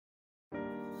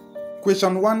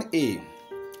Question 1a.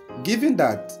 Given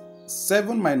that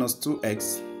 7 minus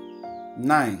 2x,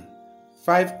 9,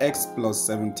 5x plus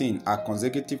 17 are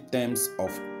consecutive terms of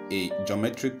a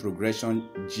geometric progression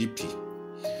GP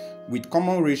with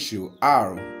common ratio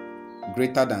r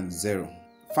greater than 0,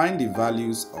 find the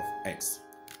values of x.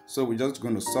 So we're just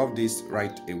going to solve this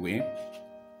right away.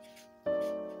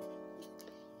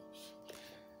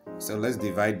 So let's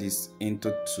divide this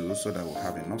into 2 so that we'll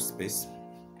have enough space.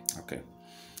 Okay.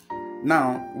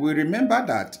 Now we remember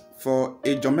that for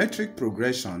a geometric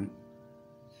progression,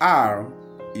 r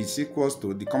is equals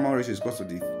to, the common ratio is equals to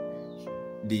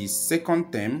the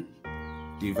second term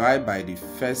divided by the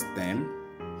first term.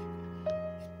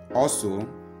 Also,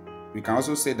 we can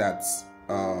also say that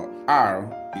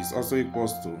r is also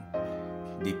equals to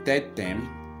the third term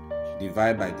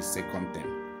divided by the second term.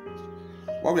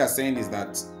 What we are saying is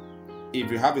that if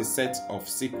you have a set of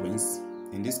sequence,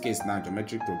 in this case now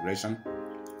geometric progression,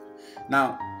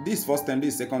 now this first term,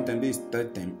 this second term, this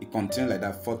third term, it continues like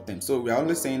that fourth term. So we are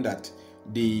only saying that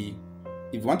if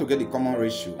you want to get the common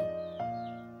ratio,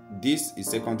 this is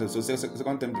second term, so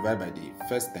second term divided by the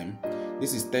first term.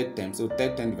 This is third term, so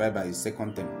third term divided by the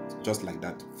second term, just like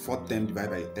that. Fourth term divided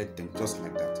by the third term, just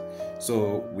like that.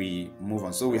 So we move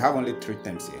on. So we have only 3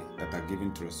 terms here that are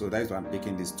given to us. So that is why I'm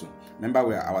taking these 2. Remember,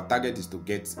 where our target is to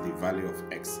get the value of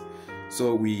x.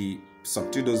 So we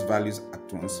substitute those values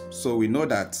at once. So we know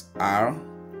that r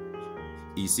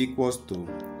is equals to,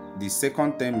 the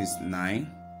second term is 9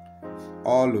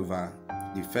 all over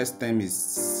the first term is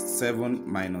 7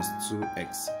 minus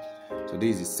 2x. So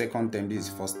this is the second term, this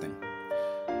is first term.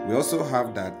 We also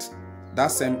have that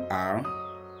same r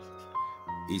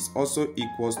is also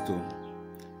equals to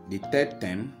the third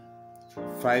term,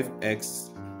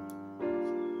 5x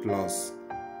plus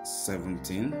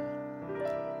 17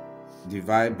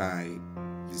 divided by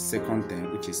the second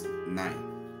term, which is 9,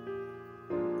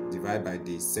 divided by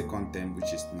the second term,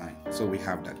 which is 9. So we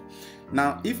have that.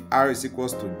 Now if r is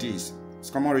equals to this,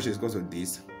 common ratio is equals to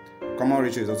this, common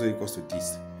ratio is also equals to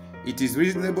this, it is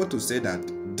reasonable to say that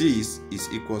this is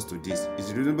equals to this.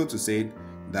 It's reasonable to say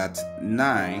that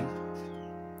 9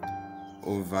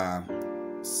 over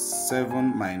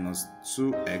 7 minus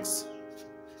 2x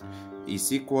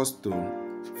is equals to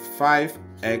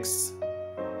 5x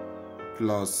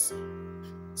plus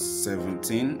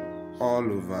 17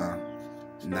 all over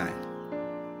 9.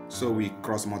 So we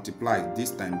cross multiply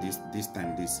this time this, this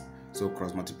time this. So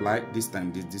cross multiply this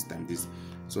time this, this time this.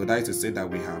 So that is to say that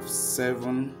we have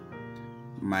 7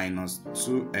 minus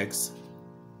 2x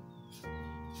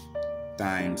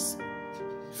times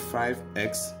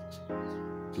 5x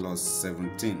plus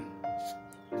 17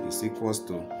 is equals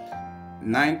to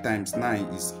 9 times 9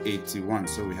 is 81.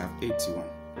 So we have 81.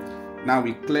 Now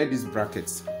we clear these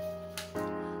brackets.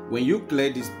 When you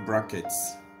clear these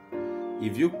brackets,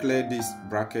 if you clear these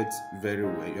brackets very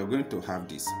well, you're going to have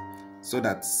this. So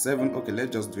that 7, okay,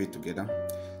 let's just do it together.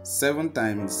 7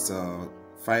 times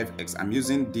 5x, I'm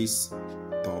using this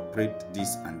to operate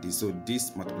this and this. So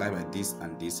this multiplied by this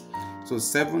and this. So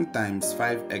 7 times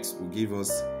 5x will give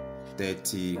us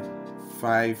 35x.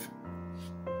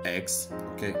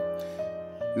 Okay.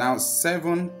 Now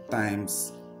 7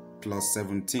 times plus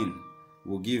 17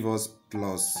 will give us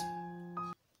plus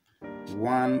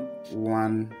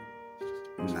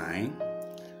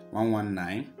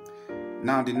 119.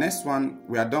 Now the next one,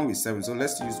 we are done with 7, so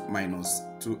let's use minus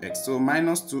 2x. So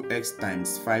minus 2x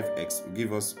times 5x will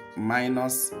give us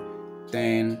minus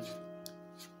 10x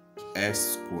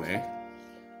squared.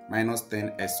 Minus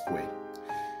 10x squared.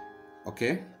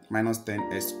 Okay, minus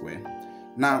 10x squared.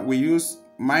 Now we use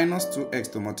minus 2x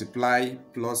to multiply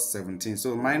plus 17.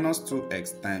 So minus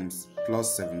 2x times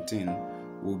plus 17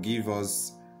 will give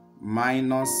us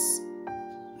minus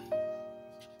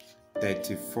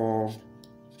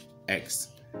 34x.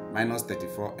 Minus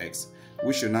 34x,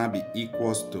 which should now be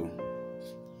equals to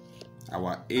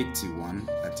our 81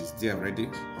 that is there already,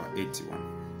 or 81.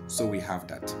 So we have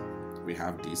that. We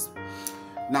have this.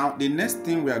 Now the next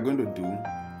thing we are going to do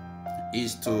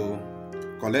is to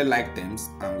collect like terms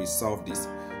and we solve this.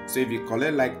 So if you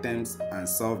collect like terms and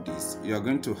solve this, you are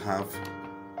going to have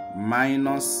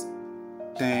minus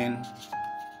 10x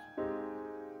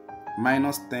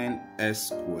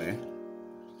squared.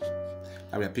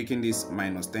 And we are picking this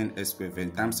minus 10x squared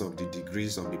in terms of the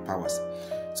degrees of the powers.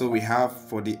 So we have,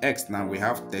 for the x now, we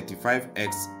have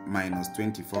 35x minus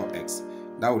 24x.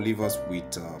 That will leave us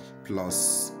with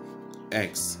plus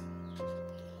x.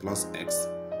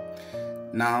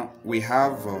 Now we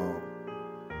have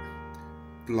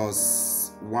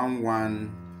plus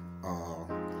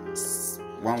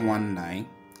 119.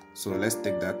 So let's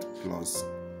take that plus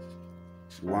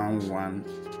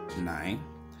 119,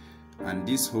 and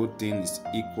this whole thing is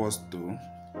equals to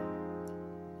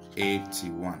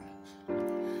 81.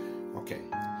 Okay,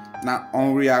 now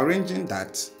on rearranging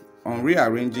this,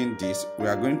 we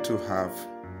are going to have,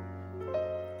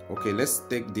 okay, let's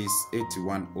take this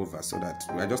 81 over, so that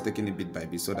we are just taking it bit by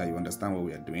bit so that you understand what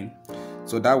we are doing.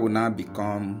 So that will now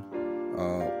become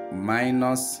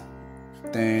minus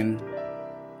 10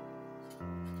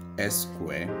 s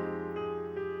squared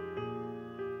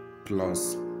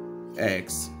plus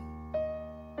x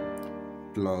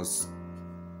plus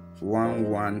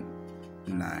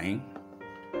 119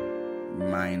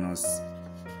 minus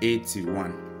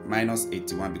 81,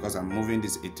 because I'm moving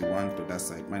this 81 to that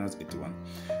side, minus 81,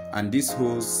 and this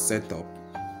whole setup,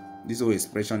 this whole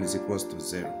expression is equals to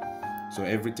 0. So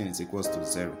everything is equals to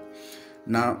 0.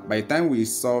 Now by the time we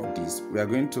solve this, we are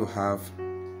going to have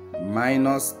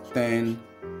minus 10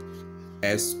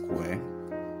 s squared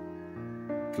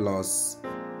plus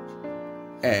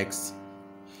x,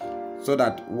 so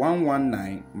that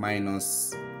 119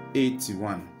 minus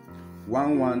 81,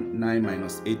 119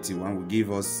 minus 81 will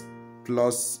give us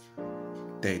plus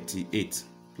 38.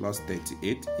 Plus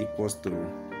 38 equals to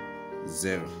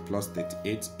 0. Plus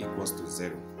 38 equals to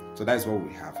 0. So that is what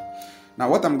we have. Now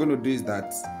what I'm going to do is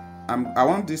that I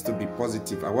want this to be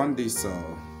positive. I want this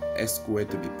s squared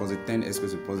to be positive, 10 s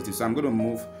squared to be positive. So I'm going to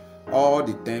move all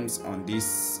the terms on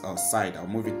this side. I'll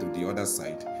move it to the other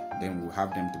side. Then we'll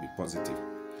have them to be positive.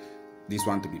 This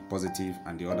one to be positive,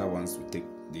 and the other ones will take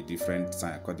the different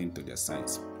sign according to their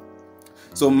signs.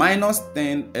 So minus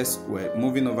 10 s squared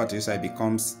moving over to this side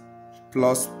becomes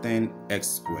plus 10x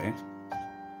squared.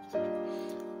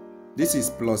 This is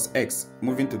plus x,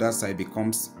 moving to that side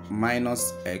becomes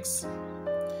minus x.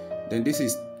 Then this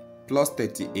is plus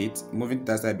 38, moving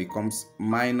to that side becomes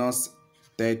minus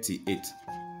 38.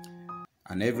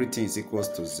 And everything is equals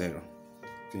to 0.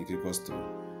 Everything equals to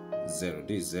 0.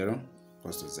 This is 0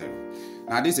 equals to 0.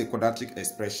 Now this is a quadratic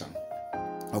expression,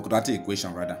 or quadratic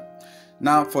equation rather.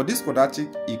 Now for this quadratic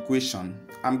equation,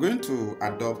 I'm going to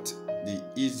adopt the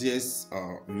easiest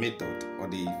method, or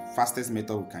the fastest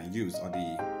method we can use, or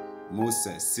the most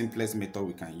simplest method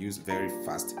we can use very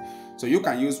fast. So you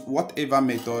can use whatever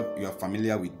method you are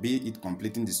familiar with, be it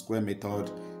completing the square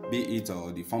method, be it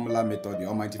the formula method, the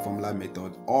almighty formula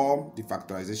method, or the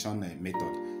factorization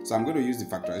method. So I'm going to use the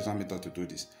factorization method to do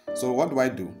this. So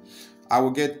what do? I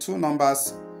will get two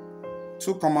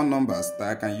common numbers that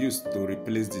I can use to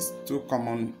replace this, two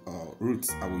common roots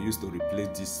I will use to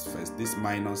replace this first, this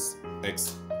minus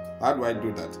x. How do I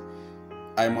do that?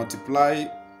 I multiply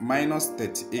minus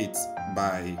 38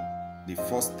 by the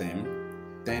first term,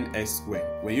 10x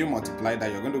squared. When you multiply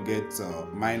that, you're going to get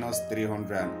minus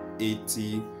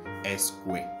 380 s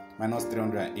squared, minus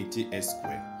 380 s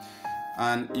squared.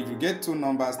 And if you get two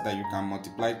numbers that you can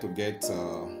multiply to get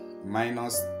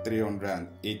minus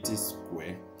 380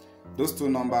 squared, those two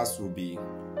numbers will be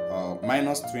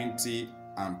minus 20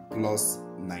 and plus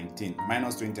 19.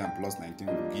 Minus 20 and plus 19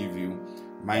 will give you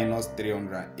minus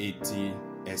 380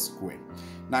 s squared.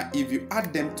 Now if you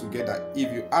add them together,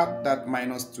 if you add that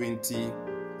minus 20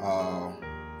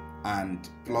 and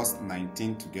plus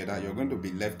 19 together, you're going to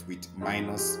be left with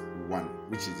minus 1,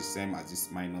 which is the same as this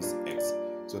minus x.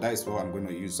 So that is what I'm going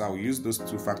to use. So I will use those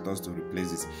two factors to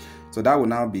replace this. So that will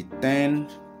now be 10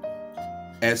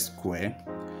 s squared,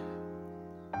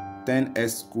 10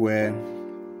 s squared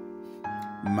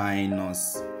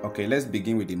minus, okay, let's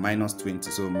begin with the minus 20.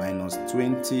 So minus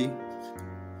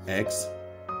 20x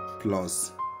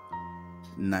plus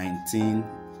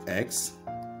 19x,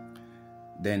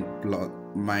 then plus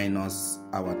minus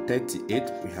our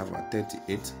 38, we have our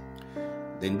 38,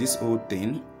 then this whole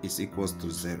thing is equals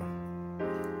to 0.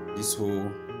 This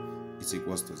whole is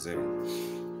equals to 0.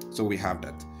 So we have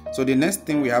that. So the next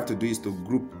thing we have to do is to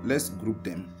group. Let's group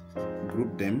them.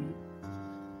 Group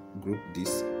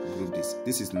this.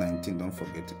 This is 19, don't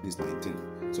forget, this 19.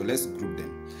 So let's group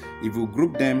them. If we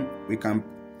group them, we can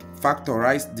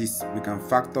factorize this. We can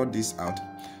factor this out.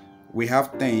 We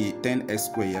have 10s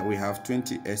squared here, we have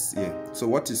 20s here. So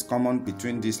what is common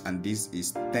between this and this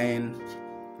is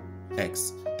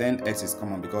 10x. 10x is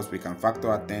common because we can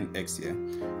factor out 10x here.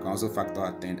 We can also factor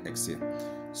out 10x here.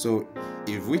 So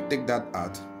if we take that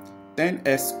out,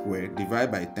 10s squared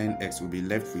divided by 10x will be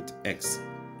left with x,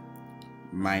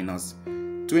 minus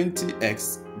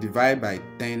 20x divided by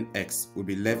 10x will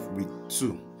be left with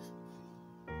 2.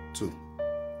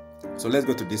 So let's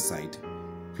go to this side,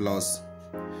 plus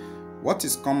what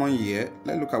is common here.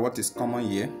 Let's look at what is common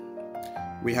here.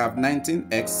 We have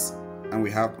 19x and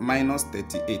we have minus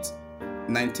 38.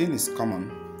 19 is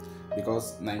common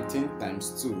because 19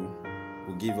 times 2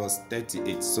 will give us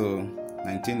 38. So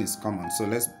 19 is common, so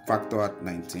let's factor out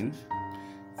 19.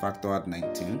 Factor out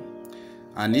 19.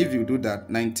 And if you do that,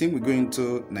 19 will go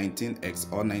into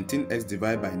 19x, or 19x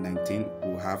divided by 19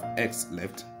 will have x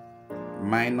left,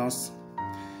 minus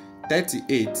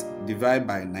 38 divided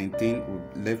by 19 will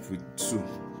be left with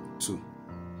 2.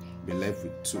 Be left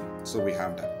with 2. So we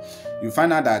have that. You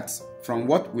find out that from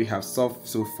what we have solved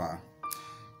so far,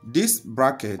 this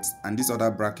bracket and this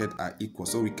other bracket are equal,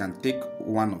 so we can take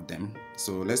one of them.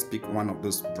 So let's pick one of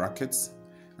those brackets.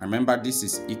 Remember, this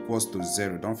is equals to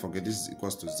 0. Don't forget this is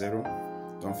equals to 0.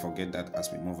 Don't forget that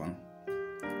as we move on.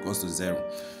 Equals to 0.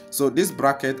 So this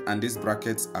bracket and these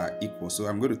brackets are equal, so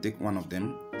I'm going to take one of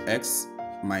them, x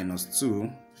minus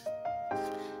 2.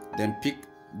 Then pick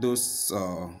those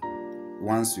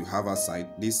ones you have outside.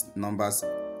 These numbers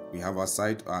we have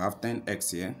outside. I have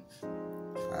 10x here.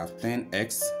 I have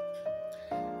 10x.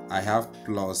 I have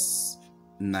plus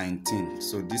 19.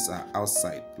 So these are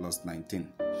outside, plus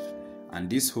 19. And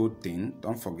this whole thing,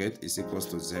 don't forget, is equals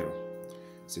to 0.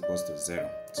 It's equals to 0.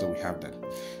 So we have that.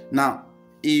 Now,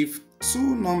 if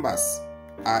two numbers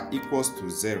are equals to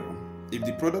 0, if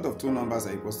the product of two numbers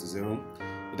are equals to 0,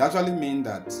 it actually means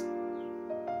that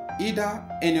either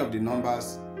any of the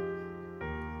numbers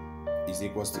is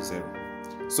equals to 0.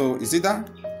 So it's either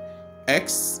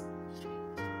x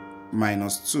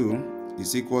minus 2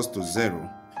 is equals to 0,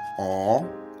 or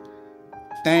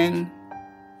 10x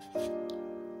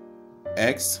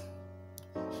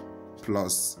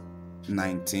plus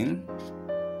 19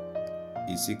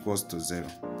 is equals to 0.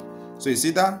 So it's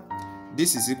either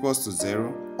this is equals to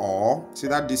 0, or see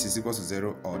that this is equals to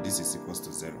 0, or this is equals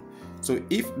to 0. So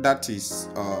if that is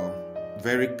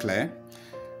very clear,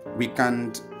 we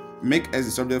can make x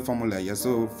the subject formula here.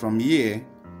 So from here,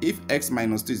 if x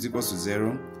minus 2 is equals to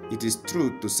 0, it is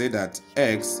true to say that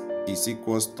x is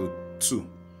equals to 2.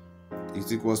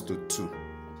 It's equals to 2.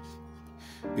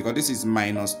 Because this is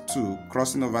minus 2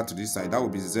 crossing over to this side, that will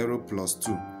be 0 plus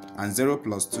 2. And 0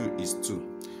 plus 2 is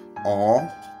 2.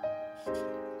 Or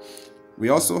we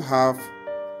also have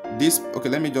this. Okay,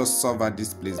 let me just solve out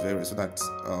this place very well so that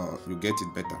you get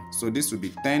it better. So this will be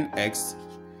 10x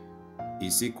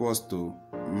is equals to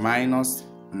minus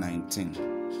 19.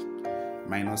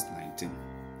 Minus 19.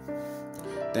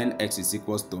 10x is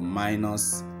equals to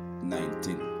minus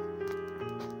 19.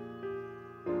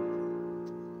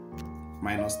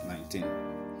 Minus 19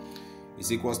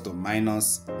 is equals to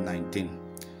minus 19.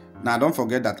 Now don't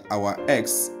forget that our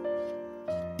x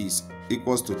is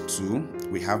equals to 2.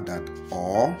 We have that.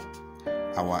 Or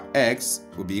our x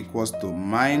will be equals to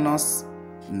minus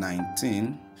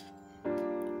 19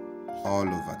 all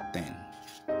over 10.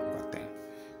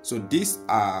 So these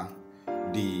are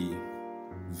the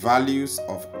values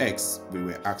of x we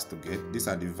were asked to get. These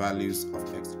are the values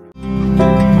of x.